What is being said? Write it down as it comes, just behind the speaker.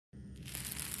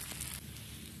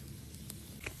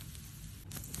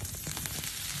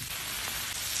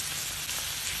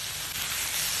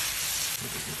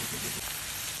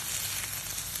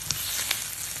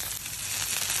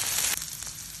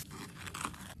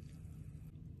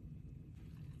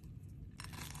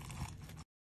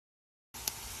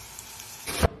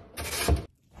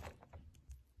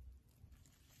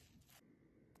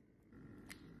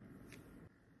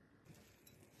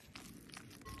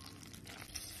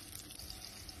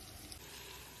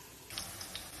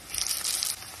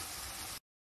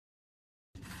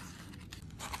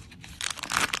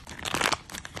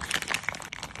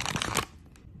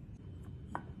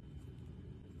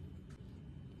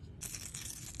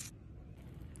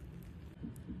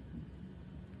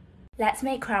Let's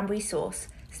make cranberry sauce.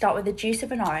 Start with the juice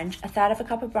of an orange, a third of a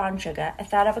cup of brown sugar, a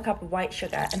third of a cup of white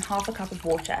sugar, and half a cup of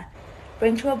water.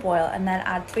 Bring to a boil and then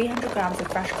add 300 grams of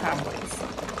fresh cranberries.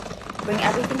 Bring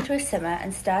everything to a simmer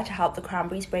and stir to help the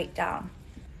cranberries break down.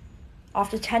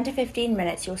 After 10 to 15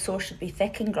 minutes, your sauce should be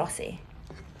thick and glossy.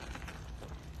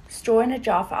 Store in a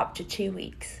jar for up to 2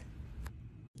 weeks.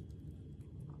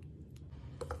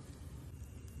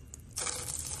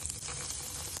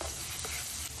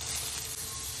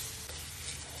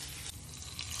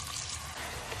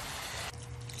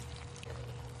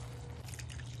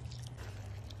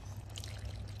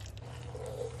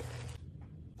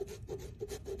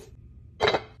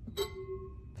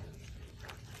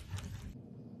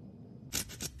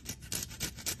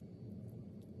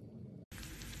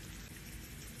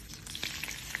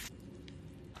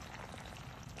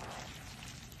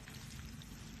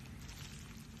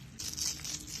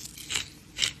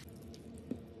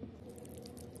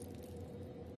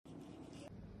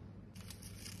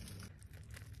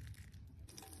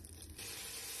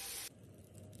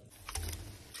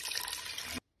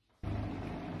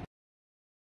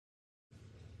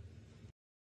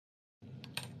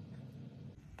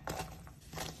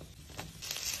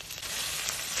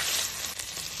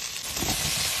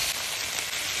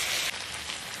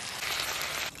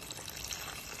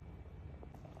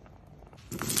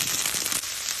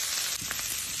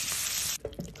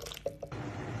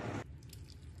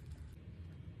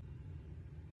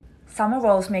 Summer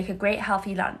rolls make a great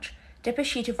healthy lunch. Dip a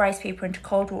sheet of rice paper into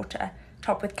cold water,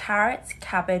 top with carrots,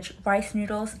 cabbage, rice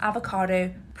noodles,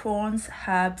 avocado, prawns,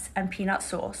 herbs, and peanut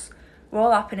sauce.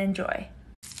 Roll up and enjoy.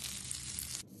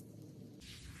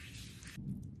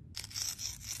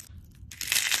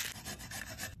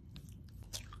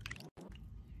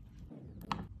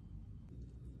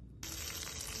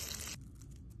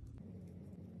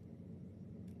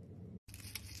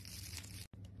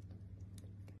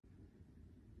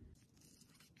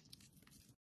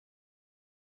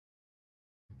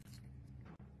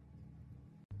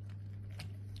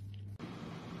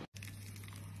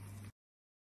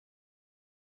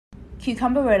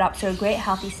 Cucumber roll-ups are a great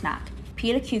healthy snack.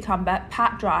 Peel a cucumber,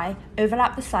 pat dry,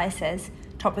 overlap the slices,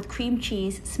 top with cream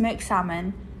cheese, smoked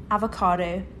salmon,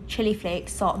 avocado, chili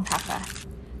flakes, salt and pepper.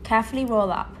 Carefully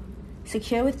roll up.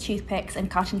 Secure with toothpicks and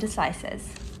cut into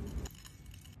slices.